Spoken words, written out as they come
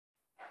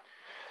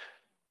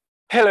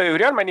Hello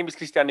everyone, my name is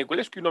Cristian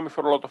Niculescu. You know me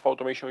for a lot of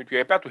automation with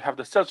UiPath. We have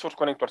the Salesforce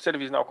Connector,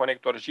 ServiceNow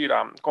Connector,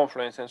 Jira,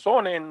 Confluence, and so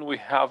on. And we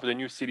have the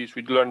new series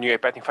with Learn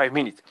UiPath in 5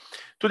 minutes.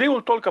 Today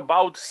we'll talk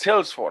about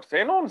Salesforce.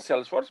 And on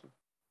Salesforce,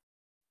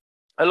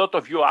 a lot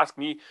of you ask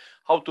me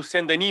how to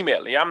send an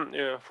email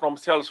from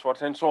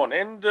Salesforce and so on.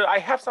 And I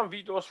have some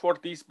videos for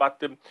this,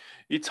 but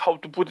it's how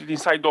to put it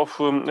inside of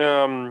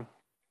Salesforce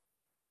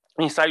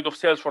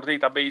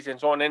database and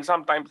so on. And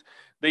sometimes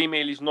the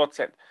email is not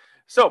sent.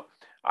 So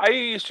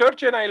I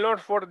search and I learned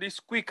for this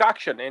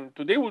QuickAction, and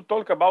today we'll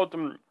talk about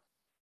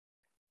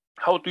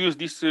how to use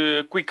these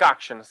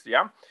QuickActions,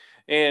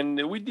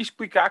 And with these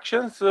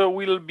QuickActions,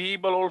 we'll be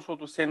able also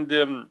to send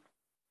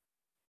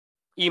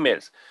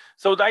emails.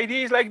 So the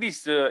idea is like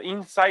this: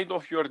 inside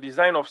of your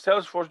design of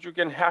Salesforce, you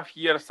can have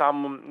here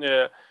some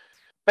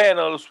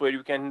panels where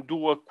you can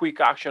do a quick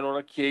action on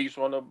a case,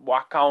 on a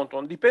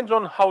account, depends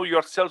on how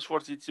your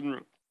Salesforce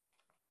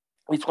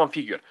it's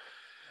configured,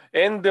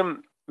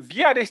 and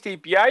via REST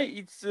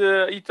API,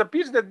 it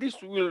appears that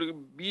this will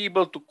be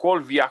able to call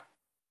via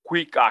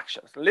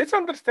QuickActions. Let's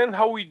understand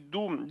how we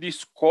do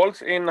these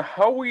calls and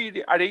how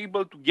we are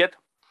able to get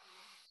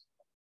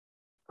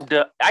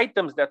the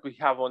items that we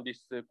have on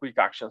these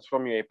QuickActions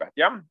from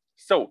UiPath.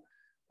 So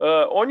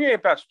on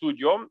UiPath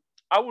Studio,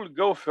 I will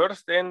go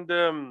first, and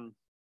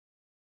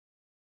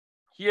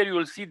here you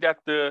will see that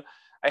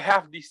I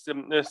have this.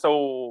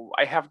 So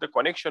I have the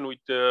connection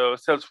with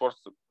Salesforce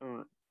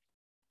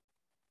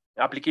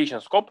application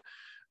scope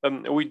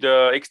with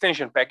the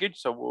extension package.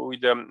 So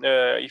with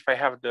if I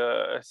have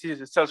the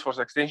Salesforce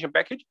extension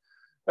package,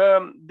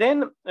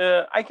 then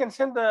I can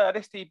send the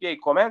REST API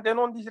command, and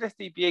on this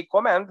REST API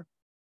command,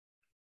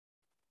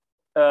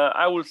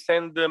 I will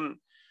send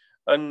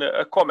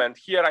a comment.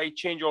 Here I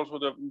change also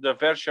the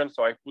version.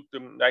 So I put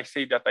I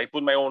say that I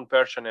put my own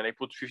version and I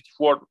put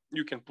 54.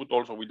 You can put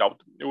also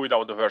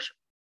without the version.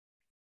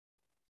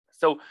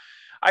 So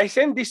I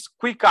send these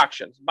quick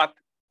actions, but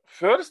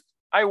first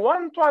I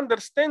want to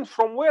understand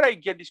from where I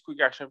get this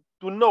quick action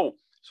to know.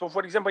 So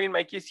for example, in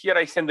my case here,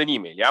 I send an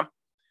email,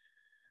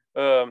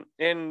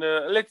 and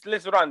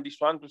let's run this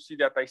one to see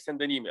that I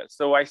send an email.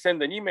 So I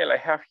send an email. I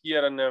have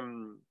here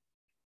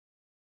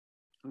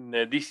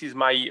this is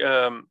my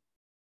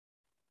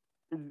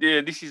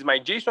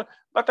JSON,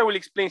 but I will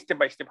explain step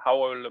by step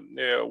how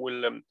I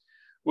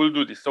will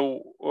do this.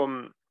 So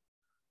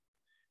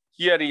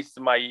here is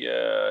my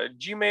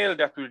Gmail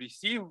that we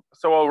receive.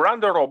 So I'll run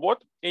the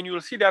robot, and you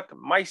will see that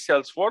my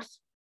Salesforce.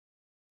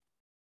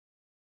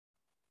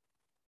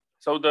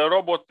 So the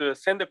robot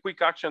send a quick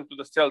action to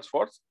the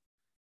Salesforce,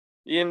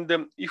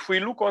 and if we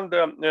look on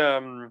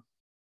the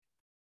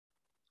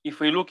if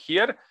we look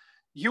here,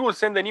 he will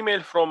send an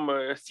email from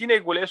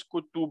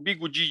Sinegulescu to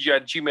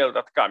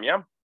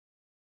bigugigi@gmail.com.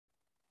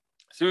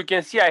 So you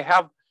can see I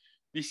have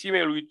this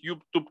email with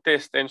YouTube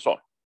test and so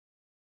on.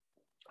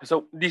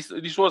 So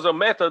this was a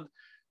method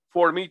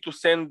for me to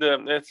send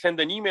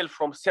an email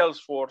from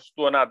Salesforce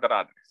to another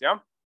address.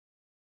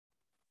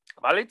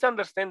 But let's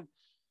understand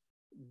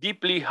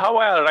deeply how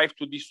I arrived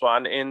to this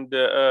one and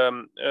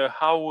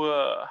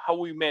how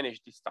we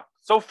manage this stuff.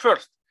 So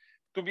first,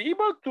 to be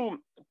able to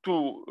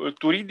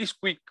read these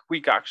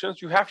quick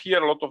actions, you have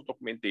here a lot of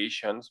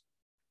documentations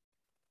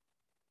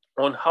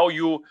on how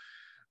you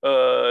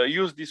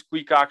use this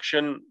quick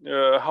action,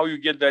 how you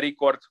get the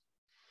record,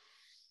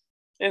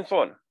 and so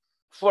on.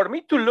 For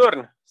me to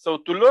learn,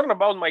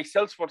 about my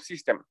Salesforce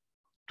system,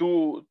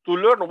 to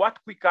learn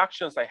what quick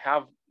actions I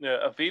have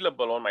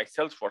available on my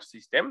Salesforce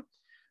system,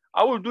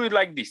 I will do it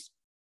like this.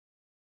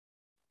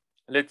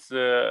 Let's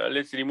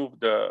remove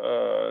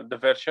the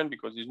version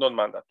because it's not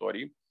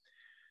mandatory,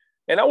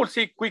 and I will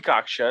say quick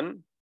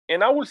action,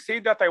 and I will say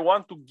that I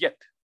want to get.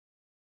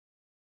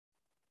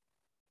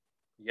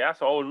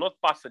 So I will not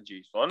pass a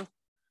JSON.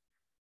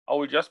 I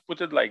will just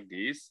put it like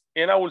this,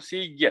 and I will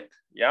say get.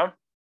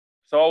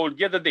 So I will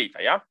get the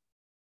data,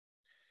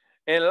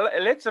 and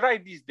let's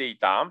write this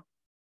data.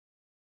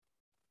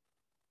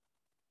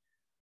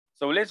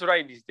 So let's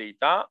write this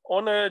data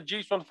on a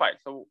JSON file.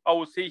 So I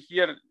will say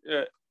here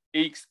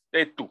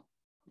x2,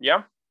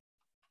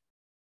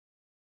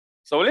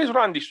 So let's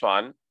run this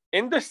one,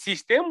 and the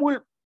system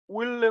will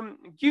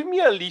give me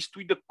a list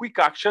with the quick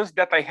actions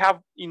that I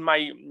have in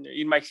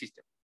my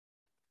system.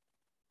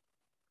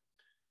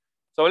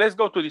 So let's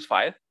go to this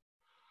file.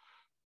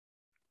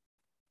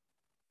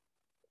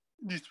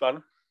 This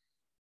one,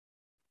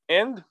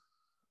 and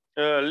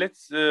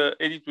let's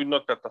edit with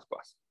Notepad++.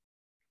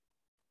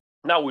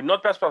 Now with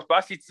Notepad++,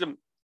 it's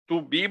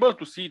to be able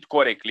to see it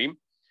correctly.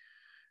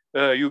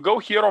 You go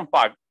here on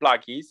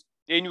plugins,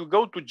 and you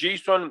go to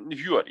JSON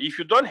viewer. If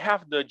you don't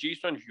have the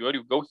JSON viewer,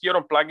 you go here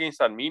on plugins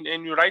admin,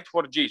 and you write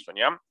for JSON,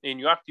 and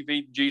you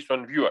activate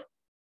JSON viewer.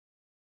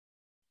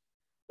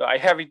 So I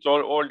have it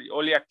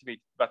only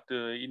activated, but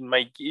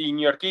in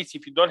your case,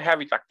 if you don't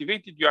have it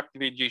activated, you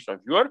activate JSON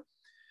viewer.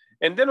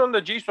 And then on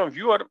the JSON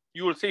viewer,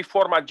 you will say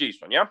format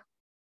JSON,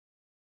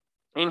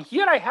 And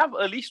here I have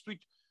a list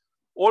with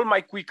all my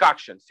quick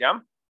actions,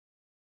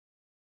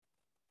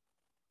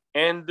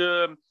 And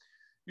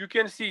you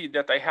can see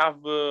that I have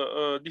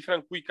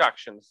different quick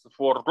actions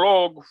for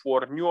log,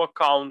 for new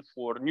account,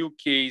 for new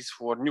case,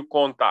 for new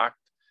contact,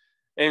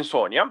 and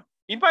so on. Yeah.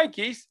 In my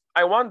case,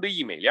 I want the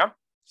email. Yeah.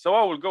 So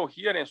I will go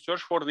here and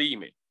search for the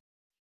email.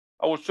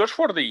 I will search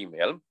for the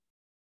email,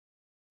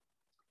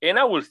 and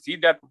I will see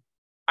that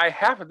I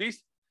have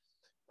this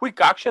quick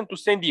action to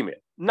send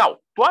email. Now,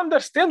 to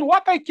understand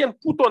what I can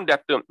put on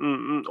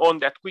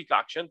that quick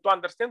action, to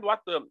understand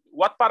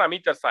what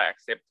parameters I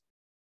accept,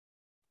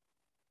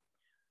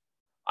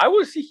 I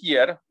will see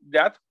here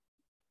that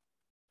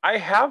I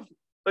have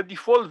a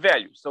default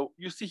value. So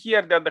you see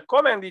here that the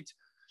command is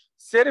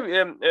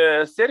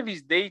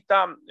service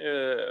data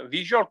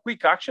visual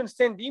quick action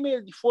send email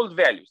default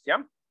values.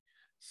 Yeah.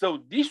 So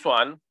this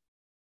one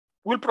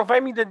will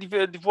provide me the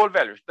default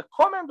values. The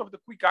command of the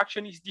quick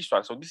action is this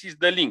one. So this is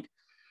the link.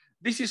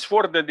 This is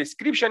for the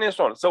description and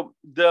so on. So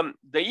the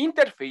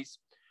interface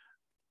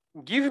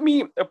give me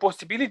a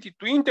possibility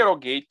to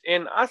interrogate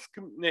and ask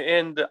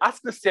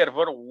the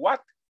server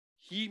what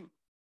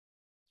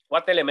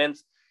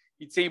elements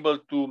it's able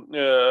to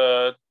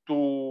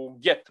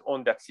get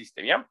on that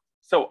system. Yeah.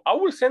 So I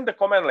will send the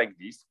command like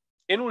this,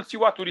 and we'll see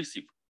what to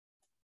receive.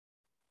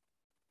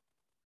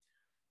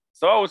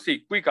 So I will say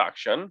quick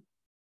action.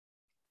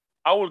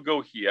 I will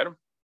go here.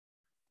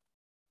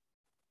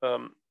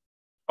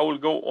 I will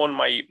go on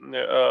my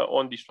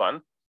on this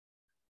one,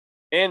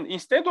 and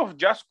instead of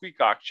just quick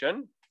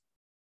action,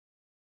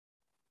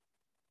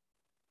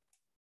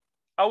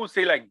 I will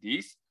say like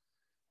this,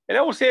 and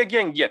I will say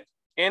again get,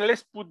 and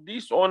let's put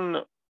this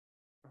on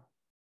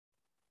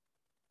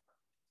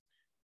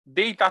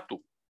data2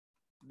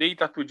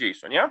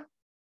 JSON. Yeah,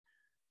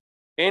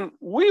 and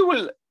we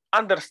will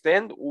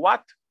understand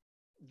what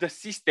the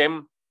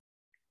system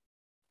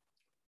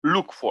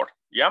look for.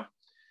 Yeah,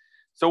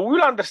 so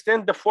we'll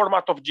understand the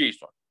format of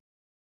JSON.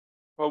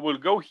 So we'll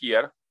go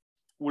here,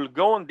 we'll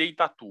go on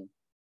data2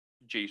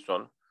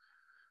 JSON,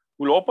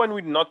 we'll open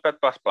with Notepad++.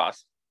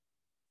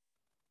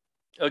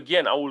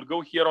 Again, I will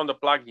go here on the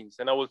plugins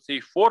and I will say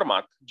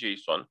format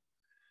JSON.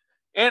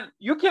 And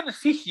you can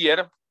see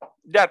here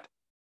that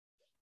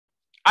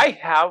I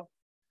have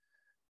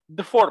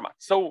the format.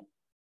 So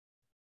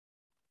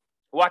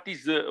what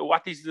is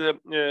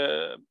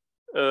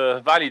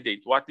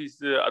validate? What is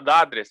the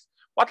address?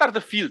 What are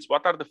the fields?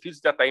 What are the fields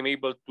that I'm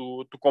able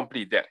to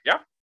complete there? Yeah.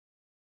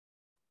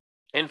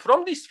 And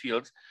from these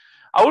fields,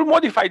 I will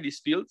modify these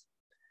fields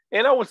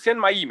and I will send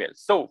my email.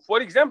 So for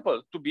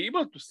example, to be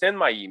able to send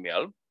my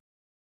email,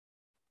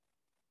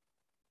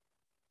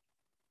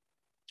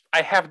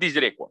 I have this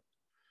record.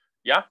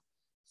 Yeah.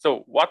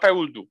 So what I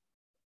will do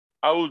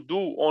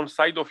on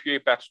side of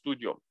UiPath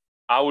Studio,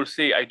 I will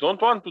say I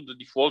don't want to the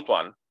default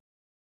one.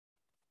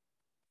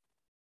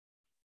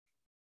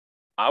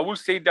 I will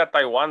say that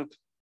I want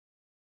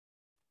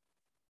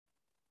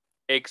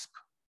exp.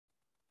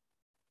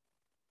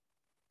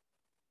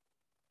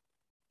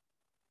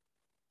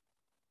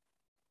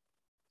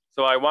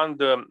 So I want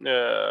the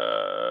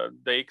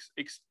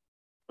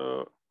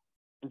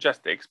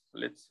just exp.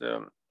 Let's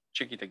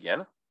check it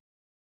again.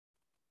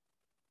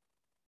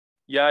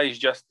 Yeah, it's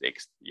just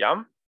text.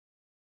 Yeah.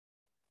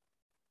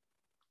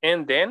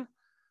 And then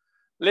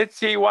let's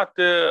say what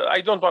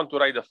I don't want to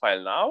write the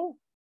file now.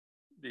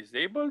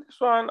 Disable this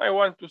one. I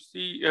want to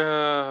see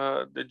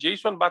the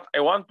JSON, but I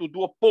want to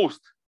do a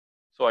post.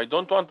 So I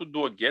don't want to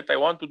do a get. I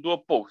want to do a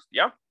post.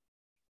 Yeah.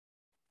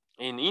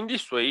 And in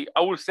this way, I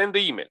will send the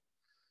email.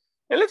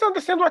 And let's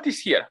understand what is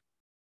here.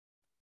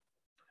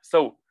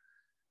 So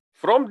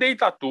from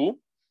data2,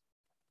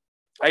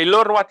 I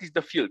learn what is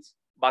the fields.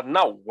 But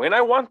now when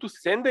I want to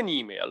send an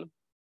email,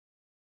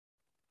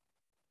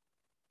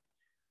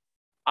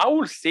 I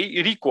will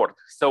say record.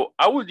 So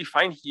I will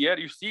define here,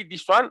 you see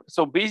this one.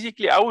 So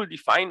basically I will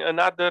define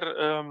another,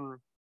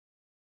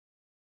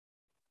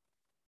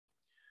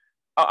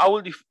 I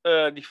will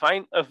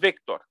define a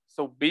vector.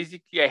 So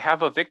basically I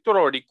have a vector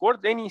or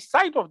record, and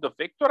inside of the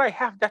vector, I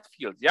have that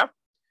field, yeah?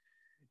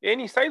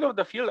 And inside of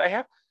the field, I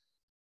have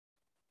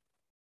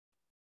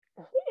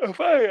a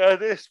file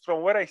address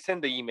from where I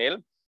send the email,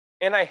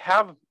 and I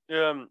have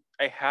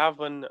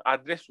an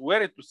address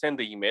where to send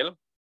the email,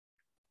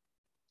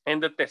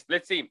 and the test.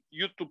 Let's say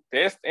YouTube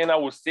test, and I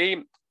will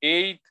say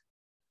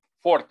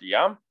 8:40,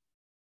 yeah?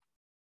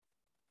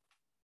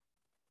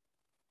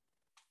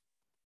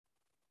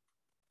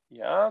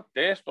 Yeah,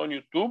 test on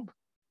YouTube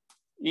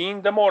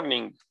in the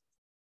morning.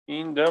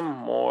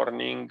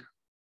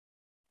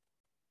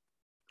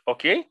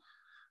 Okay,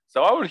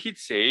 so I will hit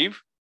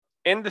save,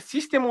 and the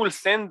system will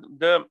send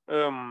the,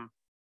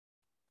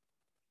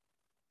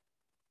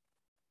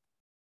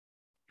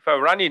 if I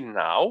run it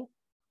now,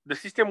 the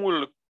system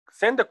will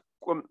send the,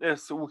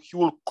 so he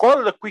will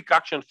call the quick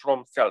actions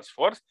from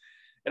Salesforce.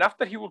 And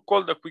after he will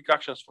call the quick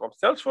actions from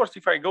Salesforce,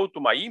 if I go to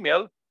my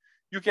email,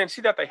 you can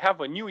see that I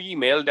have a new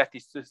email that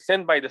is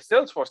sent by the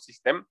Salesforce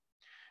system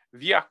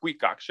via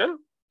quick action.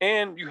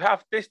 And you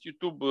have test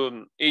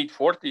YouTube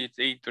 8:40, it's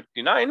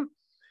 8:39.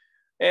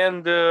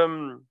 And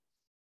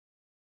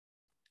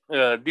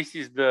this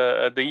is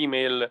the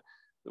email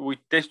with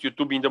test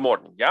YouTube in the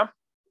morning, yeah?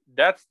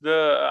 That's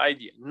the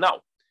idea.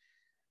 Now,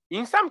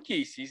 in some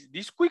cases,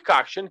 this quick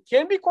action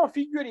can be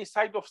configured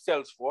inside of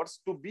Salesforce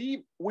to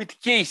be with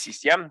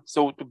cases. Yeah.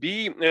 So to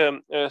be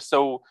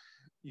so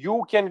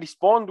you can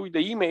respond with the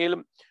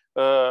email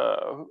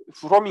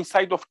from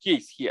inside of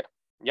case here.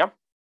 Yeah.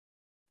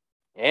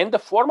 And the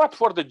format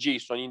for the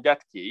JSON in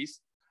that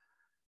case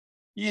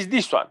is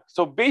this one.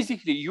 So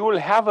basically, you will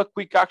have a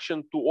quick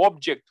action to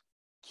object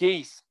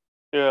case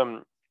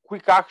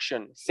quick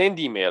action send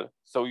email.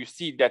 So you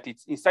see that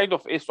it's inside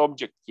of S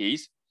object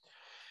case.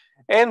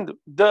 And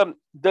the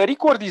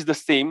record is the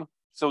same.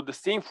 So the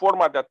same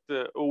format that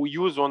we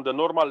use on the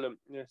normal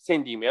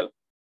send email.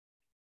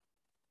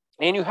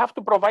 And you have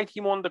to provide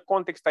him on the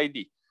context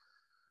ID.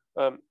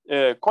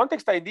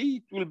 Context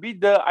ID will be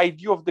the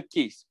ID of the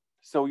case.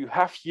 So you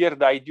have here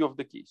the ID of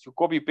the case. You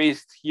copy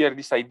paste here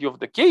this ID of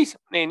the case,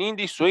 and in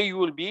this way you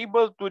will be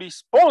able to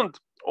respond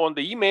on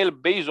the email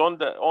based on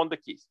the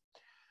case.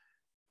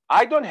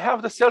 I don't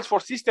have the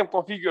Salesforce system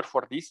configured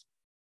for this,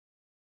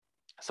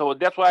 so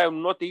that's why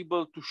I'm not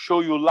able to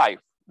show you live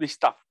this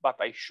stuff. But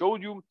I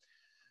showed you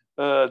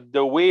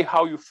the way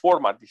how you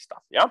format this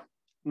stuff. Yeah.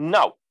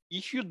 Now,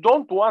 if you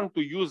don't want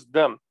to use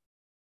the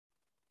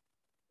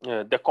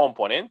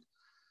component,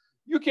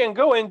 you can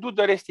go and do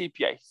the REST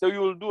API. So you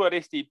will do a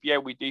REST API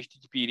with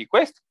HTTP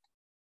request,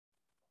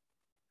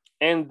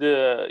 and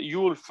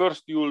you'll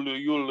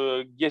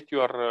get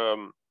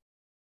your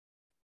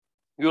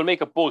you'll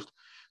make a post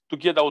to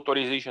get the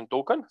authorization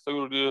token. So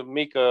you'll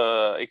make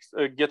a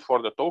get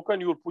for the token.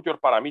 You'll put your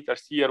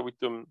parameters here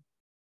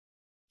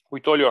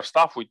with all your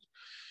stuff, with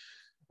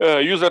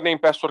username,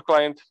 password,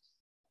 client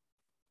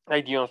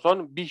ID, and so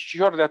on. Be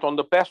sure that on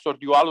the password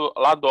you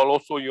add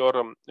also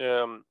your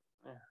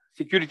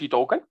security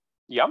token.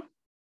 Yeah,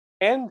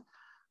 and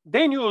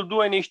then you will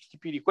do an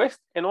HTTP request,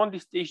 and on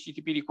this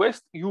HTTP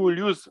request, you will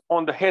use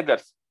on the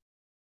headers,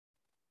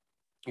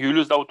 you will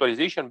use the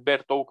authorization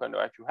bear token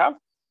that you have,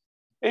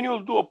 and you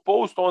will do a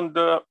post on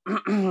the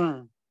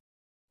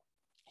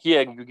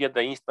here you get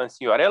the instance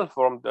URL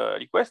from the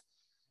request,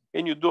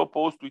 and you do a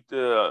post with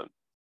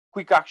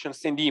QuickAction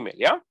send email.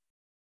 Yeah,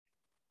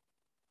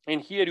 and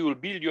here you will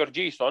build your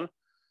JSON,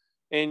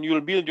 and you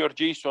will build your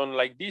JSON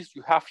like this.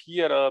 You have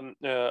here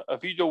a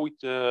video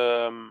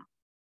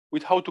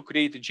with how to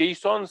create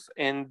JSONs,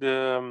 and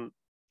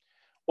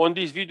on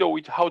this video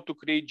with how to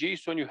create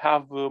JSON, you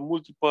have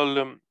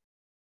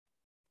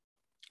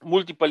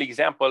multiple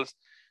examples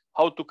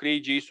how to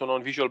create JSON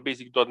on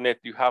visualbasic.net.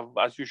 You have,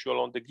 as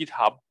usual, on the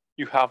GitHub,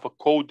 you have a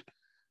code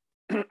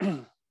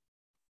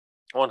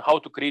on how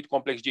to create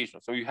complex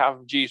JSON. So you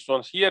have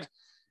JSONs here,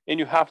 and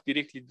you have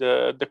directly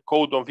the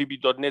code on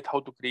vb.net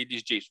how to create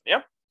this JSON.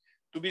 Yeah,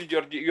 to build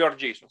your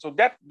JSON. So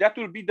that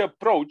will be the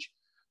approach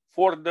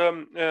for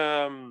the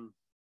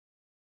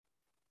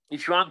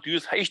if you want to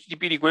use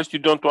HTTP request, you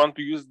don't want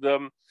to use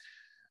the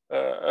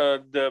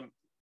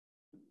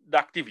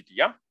activity.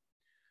 Yeah.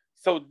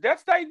 So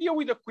that's the idea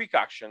with the quick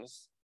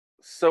actions.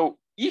 So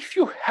if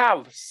you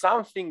have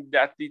something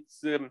that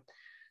it's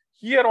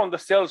here on the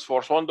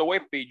Salesforce, on the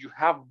web page, you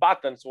have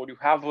buttons, or you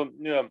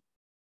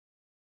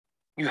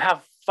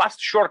have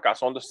fast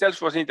shortcuts on the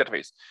Salesforce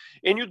interface,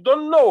 and you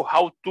don't know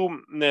how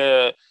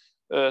to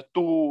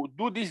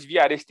do this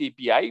via REST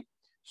API,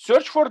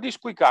 search for this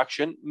quick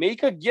action,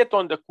 make a get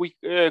on the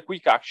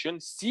quick action,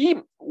 see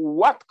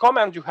what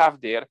commands you have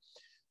there,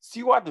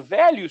 see what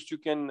values you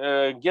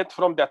can get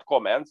from that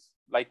commands.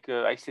 Like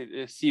I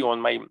said, see on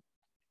my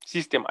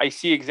system, I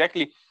see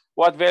exactly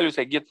what values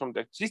I get from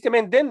the system,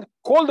 and then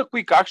call the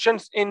quick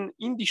actions. And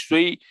in this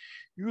way,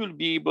 you will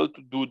be able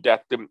to do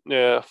that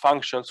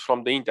functions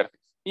from the interface.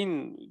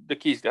 In the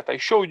case that I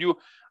showed you,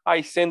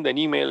 I send an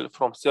email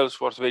from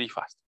Salesforce very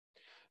fast.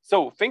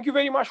 So thank you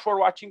very much for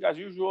watching. As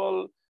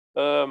usual,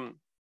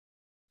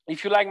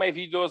 if you like my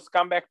videos,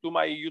 come back to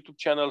my YouTube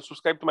channel,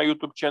 subscribe to my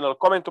YouTube channel,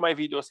 comment to my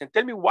videos, and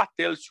tell me what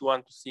else you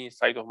want to see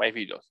inside of my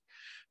videos.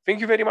 Thank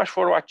you very much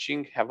for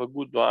watching. Have a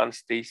good one.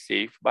 Stay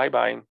safe. Bye-bye.